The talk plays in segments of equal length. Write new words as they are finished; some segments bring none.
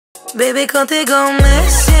Baby, contigo me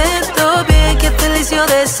siento bien, qué feliz yo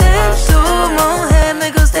de ser tu mujer.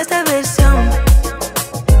 Me gusta esta versión,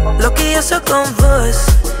 lo que yo soy con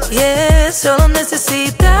vos. Yeah, solo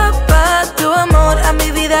necesitaba tu amor, a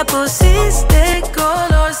mi vida pusiste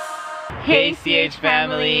color. Hey CH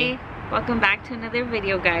family, welcome back to another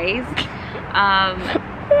video, guys.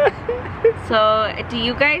 So do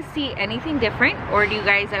you guys see anything different, or do you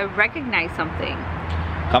guys recognize something?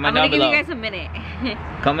 Comment down below. I'm gonna give you guys a minute.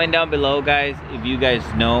 Comment down below, guys, if you guys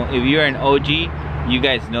know, if you're an OG, you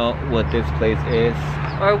guys know what this place is,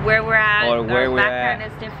 or where we're at, or where our we're background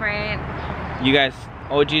at. is different. You guys,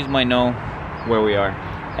 OGs might know where we are,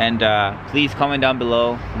 and please comment down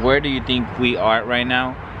below, where do you think we are right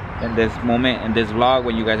now in this moment, in this vlog,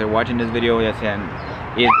 when you guys are watching this video. Yes, and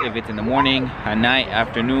if it's in the morning, at night,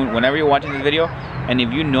 afternoon, whenever you're watching this video. And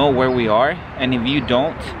if you know where we are, and if you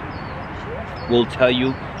don't, we'll tell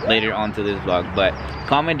you later on to this vlog. But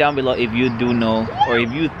comment down below if you do know, or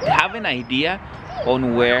if you have an idea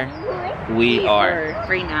on where we are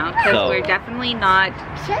right now, because we're definitely not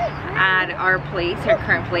at our place, our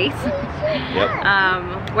current place.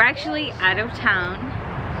 Yep. We're actually out of town.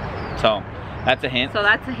 So that's a hint. So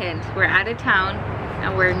that's a hint. We're out of town,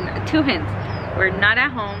 and we're two hints. We're not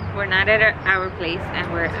at home, we're not at our place,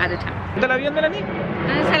 and we're out of town. ¿El avión de la niña?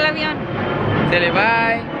 ¿Dónde está el avión? Se le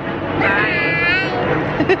bye. Bye.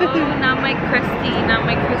 Oh, not my crusty feet.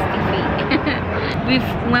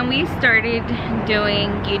 When we started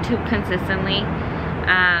doing YouTube consistently,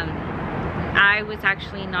 I was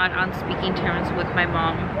actually not on speaking terms with my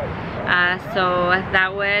mom. So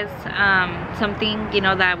that was something, you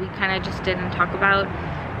know, that we kind of just didn't talk about.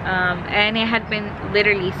 And it had been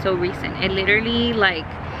literally so recent. It literally, like,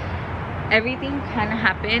 everything kind of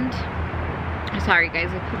happened. Sorry guys,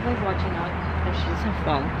 I keep like watching out that she doesn't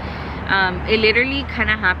fall. It literally kind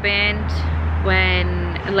of happened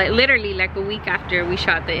when, like, literally like a week after we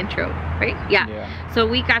shot the intro, right? Yeah. So a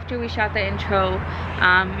week after we shot the intro,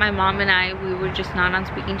 my mom and I, we were just not on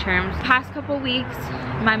speaking terms. Past couple weeks,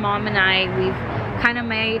 my mom and I, we've kind of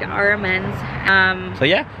made our amends. So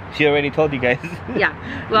yeah, she already told you guys. Yeah.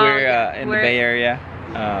 Well, we're in the Bay Area.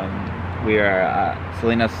 We are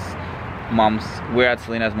Selena's mom's. We're at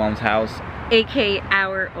Selena's mom's house. AKA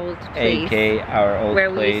our old place. AKA our old where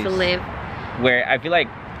place. We used to live. Where I feel like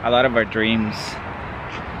a lot of our dreams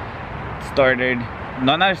started.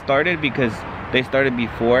 Not started because they started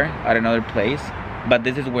before at another place, but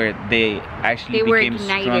this is where they actually became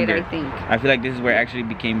stronger. I think. I feel like this is where it actually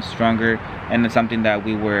became stronger, and it's something that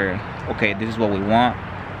we were, okay, this is what we want.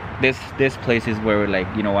 This place is where we're like,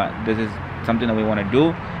 you know what, this is something that we want to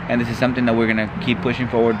do, and this is something that we're gonna keep pushing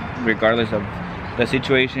forward regardless of the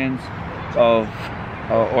situations of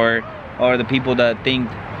or the people that think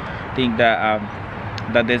that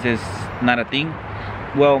that this is not a thing.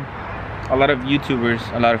 Well, a lot of YouTubers,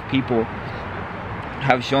 a lot of people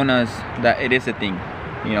have shown us that it is a thing.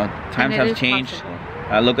 You know, times have changed.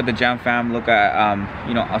 Look at the Jam Fam. Look at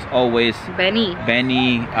you know, as always, Benny,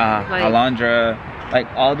 Alondra, like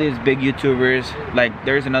all these big YouTubers. Like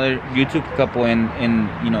there's another YouTube couple in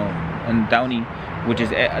you know, in Downey, which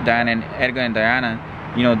is Diana and Edgar and Diana.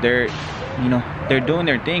 You know, they're doing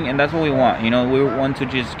their thing, and that's what we want. You know, we want to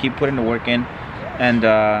just keep putting the work in, and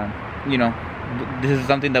you know, this is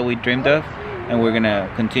something that we dreamed of, and we're gonna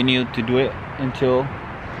continue to do it until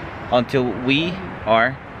we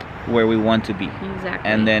are where we want to be. Exactly.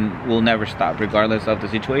 And then we'll never stop, regardless of the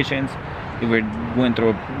situations. If we're going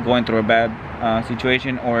through a bad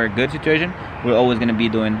situation or a good situation, we're always gonna be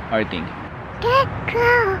doing our thing.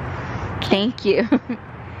 Thank you.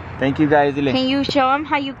 Thank you, guys. Can you show them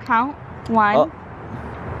how you count? One. Oh.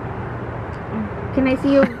 Can I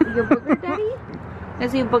see your booger, Daddy? Can I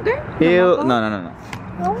see your booger? Ew. No. No.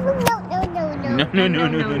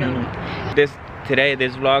 This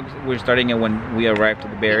vlog, we're starting it when we arrived to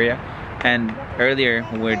the Bay Area, and earlier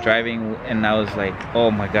when we were driving, and I was like,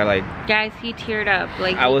 oh my god, like, guys, he teared up.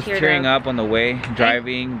 Like, I was tearing up on the way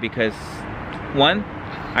driving, because one,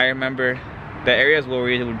 I remember the areas where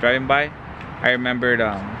we were driving by. I remembered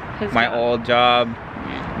my old job,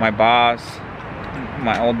 my boss,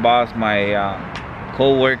 my old boss, my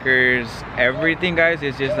co-workers, everything, guys.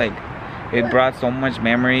 It's just like, it brought so much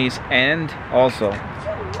memories. And also,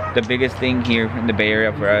 the biggest thing here in the Bay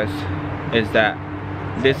Area for us is that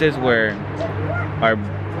this is where our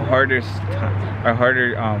harder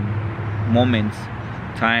moments,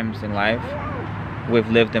 times in life, we've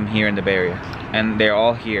lived them here in the Bay Area, and they're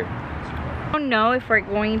all here. I don't know if we're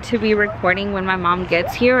going to be recording when my mom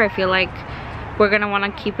gets here. I feel like we're gonna want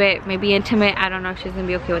to keep it maybe intimate. I don't know if she's gonna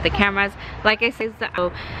be okay with the cameras. Like I said,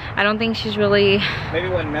 I don't think she's really, maybe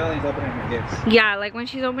when Melanie's opening her gifts. yeah, like when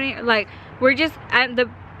she's opening, like we're just at the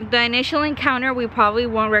initial encounter, we probably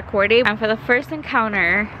won't record it. And for the first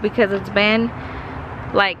encounter, because it's been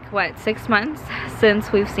like what, 6 months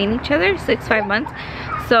since we've seen each other, 5 months,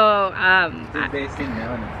 so They've seen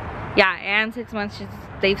Melanie. yeah, and 6 months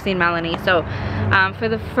they've seen Melanie. So for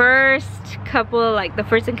the first couple, like the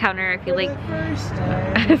first encounter, I feel like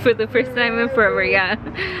for the first time in forever, yeah,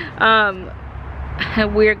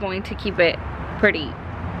 we're going to keep it pretty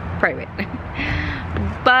private.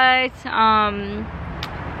 But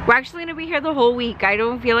we're actually gonna be here the whole week. I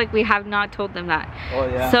don't feel like we have not told them that. Oh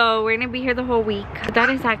yeah. So we're gonna be here the whole week. That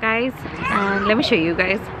is that, guys. And let me show you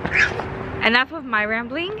guys. Enough of my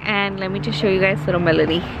rambling, and let me just show you guys little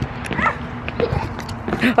Melody.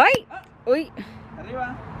 Ay! Uy!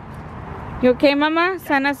 Arriba. You okay, mama?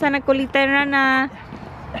 Sana colita rana.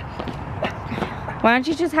 Why don't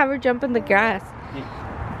you just have her jump in the grass?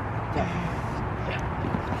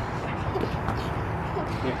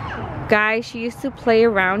 Guys, she used to play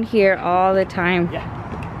around here all the time. Yeah.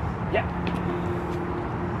 Yeah.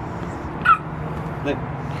 Look.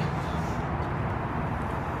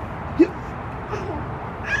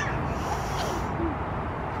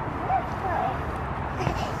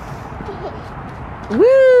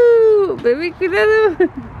 Woo! Baby, cuidado.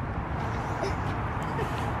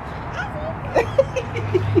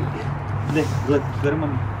 Look, go to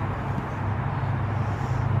mommy.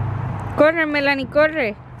 Corre, Melanie,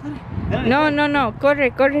 corre. No,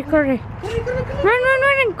 corre. Run. Corre.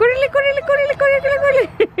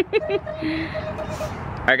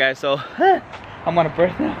 Alright guys, so I'm on a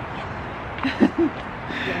birth now.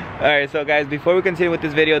 Alright, so guys, before we continue with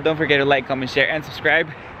this video, don't forget to like, comment, share, and subscribe.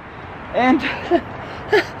 And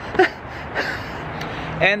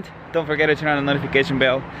don't forget to turn on the notification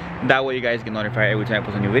bell. That way you guys get notified every time I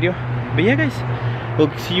post a new video. But yeah guys,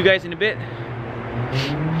 we'll see you guys in a bit.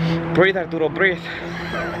 Breathe, Arturo, breathe.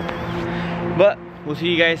 But we'll see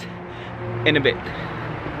you guys in a bit.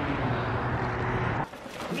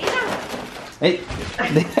 Hey,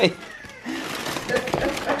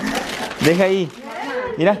 deja ahí.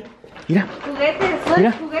 Mira. Juguetes,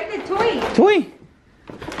 Mira. juguete, toy. Toy.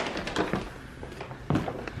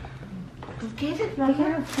 Get it, look.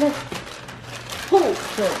 Pull.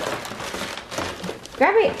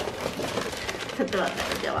 Grab it. Se te va a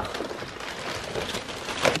caer de abajo.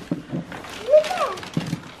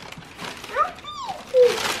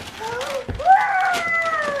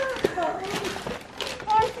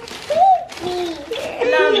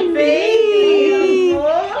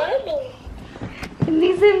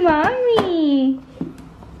 Dice mami.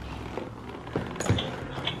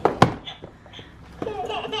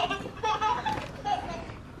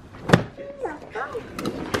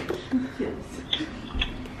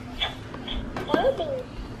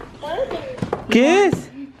 ¿Qué es?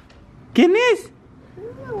 ¿Quién es?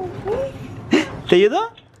 ¿Te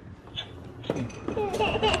ayudó?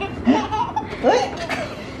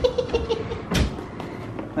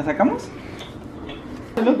 ¿La sacamos?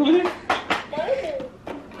 Mira,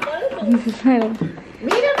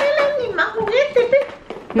 Melanie, más juguetes, ve.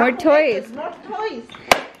 More toys. More toys.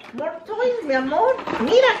 More toys, mi amor.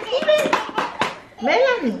 Mira, aquí ven.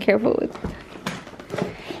 Melanie. Careful with.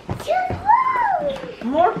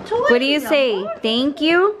 More toys. What do you mi say? amor. Thank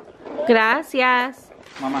you. Gracias.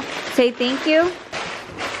 Mamá. Say thank you.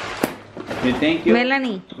 Thank you.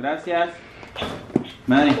 Melanie. Gracias.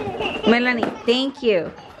 Melanie, thank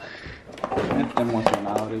you. Está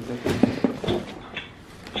emocionado ahorita.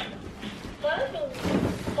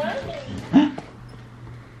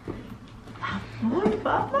 Amor,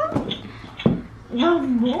 Papa.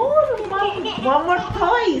 Amor, one more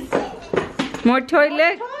toys. More toy,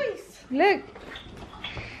 look. Toys. Look.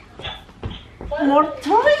 More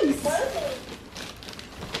toys.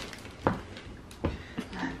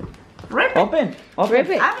 Rip it. Open. Rip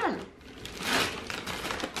it. Ábralo.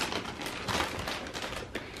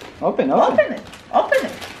 Open. Open it. Open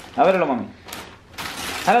it. Ábrelo, mami.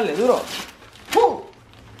 Jálale, duro. Pull.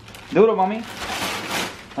 Duro, mami.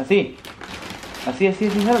 Así. Así,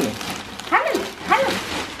 jálale. Jálalo.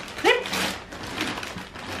 Rip.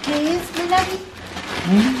 ¿Qué es, Melanie?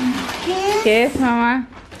 ¿Qué es? ¿Qué es, mamá?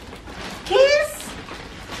 ¿Qué es?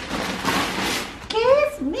 ¿Qué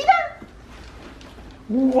es? Mira.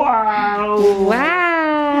 Wow. Wow.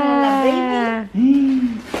 Hola,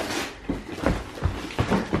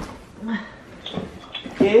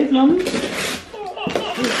 ¿Qué es, mami?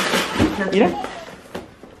 Mira.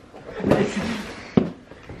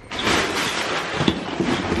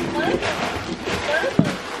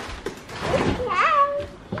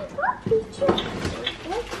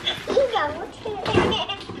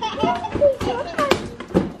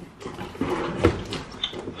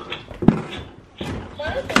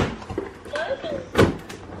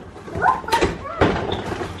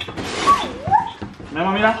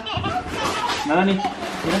 Melanie,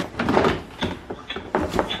 mira.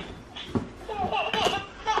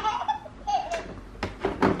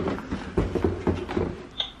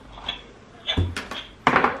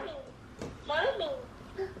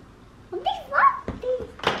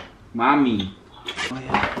 Mami.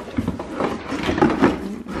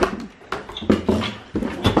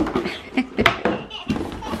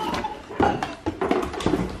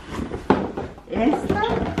 Esta.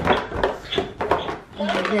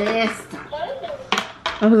 De esta.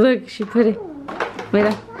 Oh, look, she put it.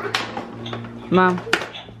 Mira. Mom.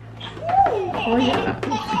 Oye.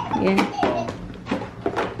 Yeah.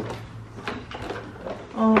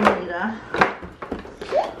 Oh, mira.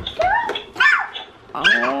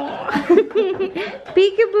 Oh.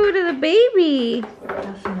 Peekaboo to the baby.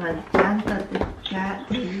 Es una llanta de cat.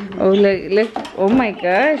 Oh, look. Oh my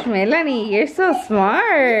gosh, Melanie, you're so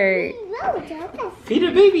smart. Feed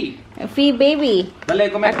the baby. Feed baby. Dale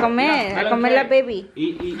de comer. A comer, Mira, a comer la baby.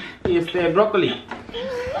 Y brócoli.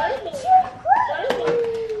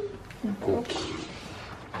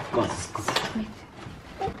 Cosas.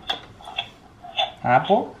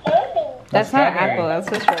 Apple? That's not strawberry. apple, that's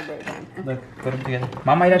a strawberry. Look, put them together.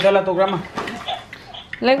 Mama, mira, te habla tu grandma.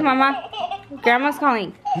 Look, Mama. Grandma's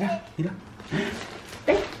calling. Mira.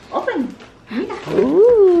 Hey, open. Mira.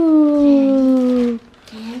 Ooh.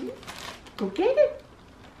 Go get it.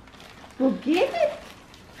 Go get it.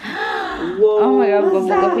 Whoa. Oh my God, go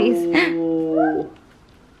pick a piece.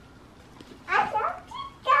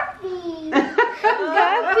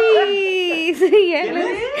 Guppies. Yeah,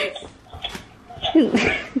 Y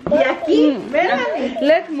aquí, Melanie.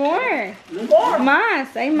 look more.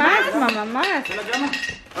 Más, hay más, mamá, más.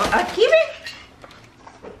 Aquí ve.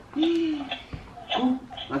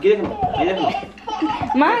 Aquí déjalo.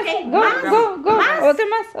 Más, go. más.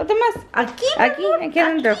 Otro más. Aquí. Aquí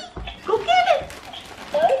adentro. Go get it.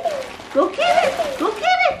 Go get it. Go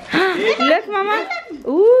get it. Look, mamá.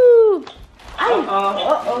 Ooh.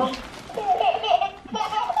 Uh-oh.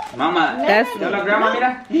 Mama, That's- te habla grandma,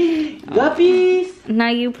 mira. Guppies. Now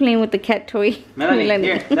you playing with the cat toy. Melanie,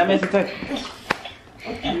 here, dame ese toy.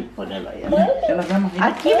 Ponelo allá. Te habla grandma, mira.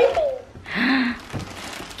 Aquí ve.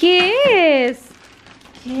 ¿Qué es?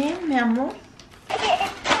 ¿Qué, mi amor?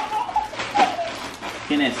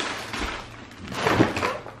 ¿Quién es?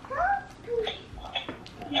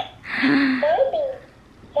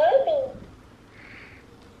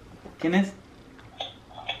 ¿Quién es?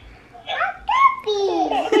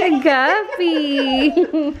 Guppy.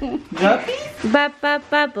 Guppies.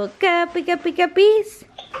 Guppies.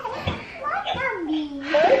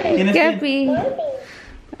 ¿Quién es quién? Guppy.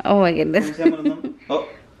 Oh my ¿Cómo goodness. se llama los nombres? Oh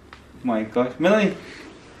my gosh. Melanie.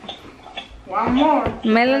 One more.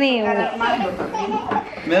 Melanie,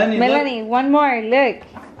 Melanie. one more. Look,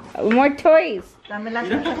 more toys. Dame la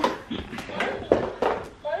Mira.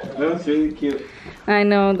 That was really cute. I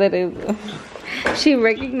know that it. She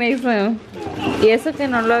recognized him. Y eso que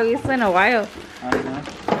no lo he visto in a while.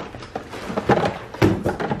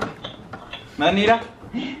 Melanie, mira.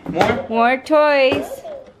 More. More toys.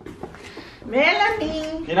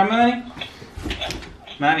 Melanie. Mira, Melanie.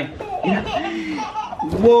 Melanie. Mira.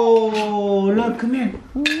 Whoa, look, come here.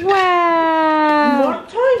 Wow. More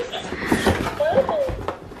toys.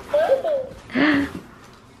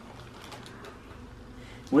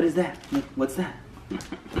 What is that? Look, what's that?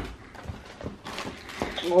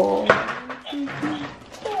 Oh.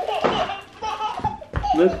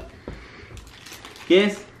 Look. ¿Qué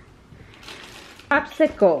es?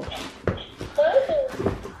 Popsicle.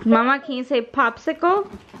 Mama, can you say popsicle?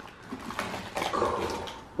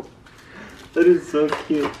 That is so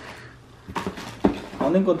cute.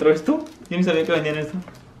 ¿Dónde encontró esto? Yo ni sabía que vendían esto.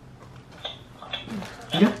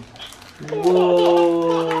 Mira.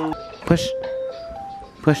 Whoa. Push.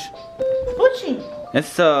 Pushing.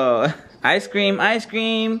 Eso. Ice cream.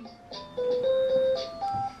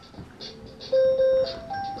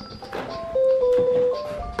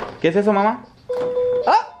 ¿Qué es eso, mamá?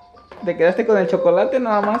 ¡Ah! Te quedaste con el chocolate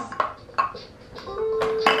nada más.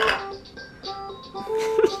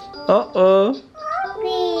 Oh.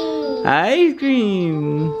 Ice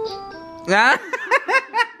cream. Ah.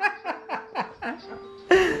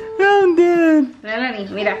 I'm dead. Melanie,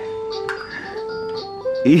 mira.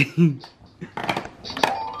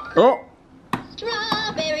 Oh.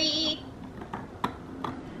 Strawberry.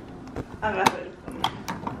 Agárralo.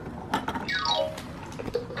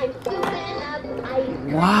 I'm open up.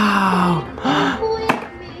 Wow. With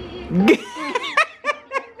me.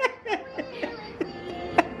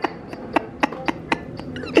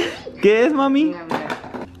 ¿Qué es, mami?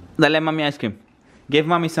 Dale a mami ice cream. Give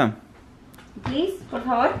mommy some. Please, por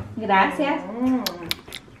favor. Gracias.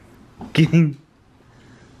 ¿Quién?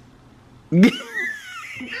 Ice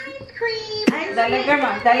cream. Dale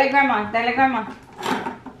grandma, dale grandma, dale grandma.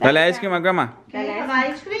 Dale ice cream a grandma. Can I have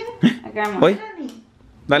ice cream? A grandma. Oi.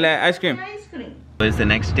 Dale ice cream. Ice cream. It's the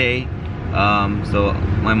next day. So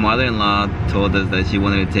my mother-in-law told us that she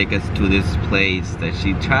wanted to take us to this place that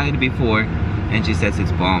she tried before, and she says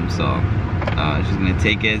it's bomb. So she's gonna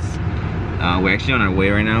take us. We're actually on our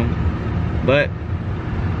way right now, but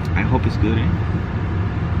I hope it's good.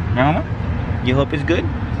 Right, Mama? You hope it's good?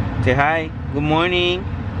 Say hi. Good morning.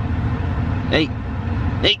 Hey,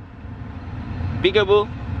 hey, peekaboo.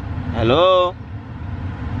 Hello,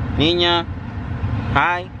 niña.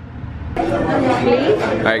 Hi.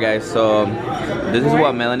 Alright guys, so this is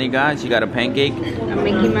what Melanie got. She got a pancake,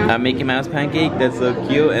 a Mickey Mouse pancake. That's so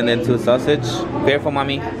cute, and then 2 sausage. Careful,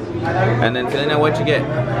 mommy. And then Selena, what'd you get?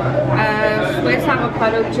 Swiss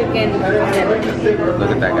avocado chicken.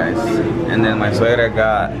 Look at that, guys. And then my sweater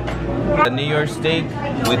got the New York steak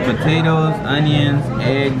with potatoes, onions,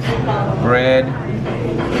 eggs, bread.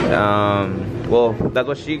 Well, that's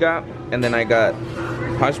what she got. And then I got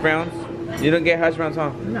hash browns. You didn't get hash browns,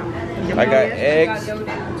 huh? No. I got eggs.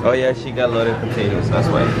 Oh yeah, she got loaded potatoes, that's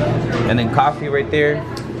why. And then coffee right there.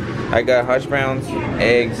 I got hash browns,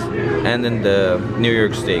 eggs, and then the New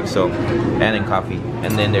York steak. So, and then coffee.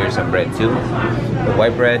 And then there's some bread too. The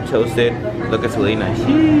white bread, toasted. Look at Selena.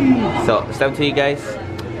 So, it's time to eat, guys.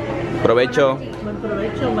 Provecho. Buen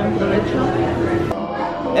provecho, buen provecho.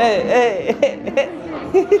 Hey, hey, hey, hey.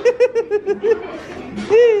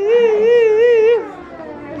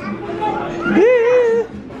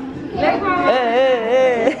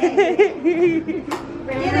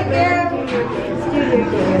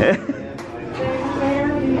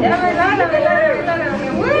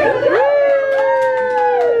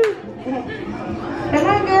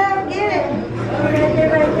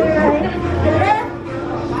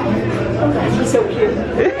 She's so cute.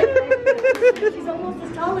 She's almost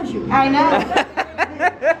as tall as you. I know.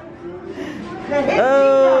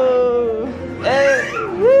 Oh, hey,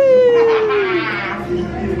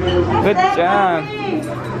 good job.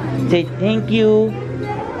 Say thank you.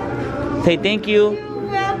 Say thank you.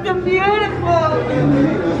 Welcome, beautiful.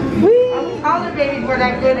 All the babies were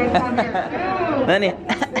that good and come here. Honey.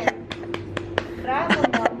 Bravo,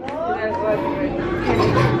 mi amor.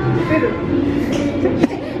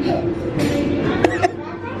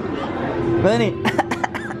 Honey.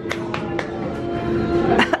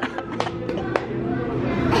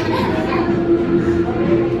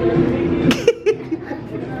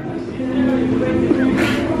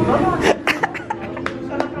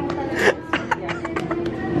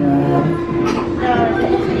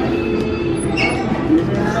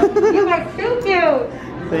 You are too cute.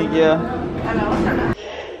 Thank you.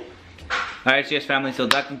 Alright, cheers family, so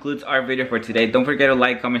that concludes our video for today. Don't forget to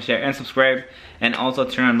like, comment, share, and subscribe. And also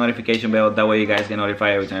turn on the notification bell, that way you guys get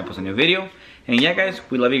notified every time I post a new video. And yeah guys,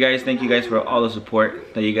 we love you guys. Thank you guys for all the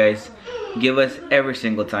support that you guys give us every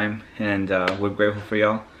single time. And we're grateful for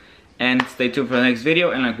y'all. And stay tuned for the next video.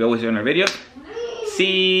 And like we always do in our videos,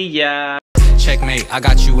 see ya! Checkmate, I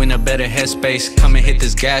got you in a better headspace. Come and hit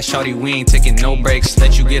this gas, shawty, we ain't taking no breaks.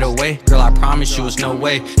 Let you get away, girl, I promise you it's no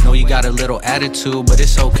way. Know you got a little attitude, but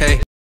it's okay.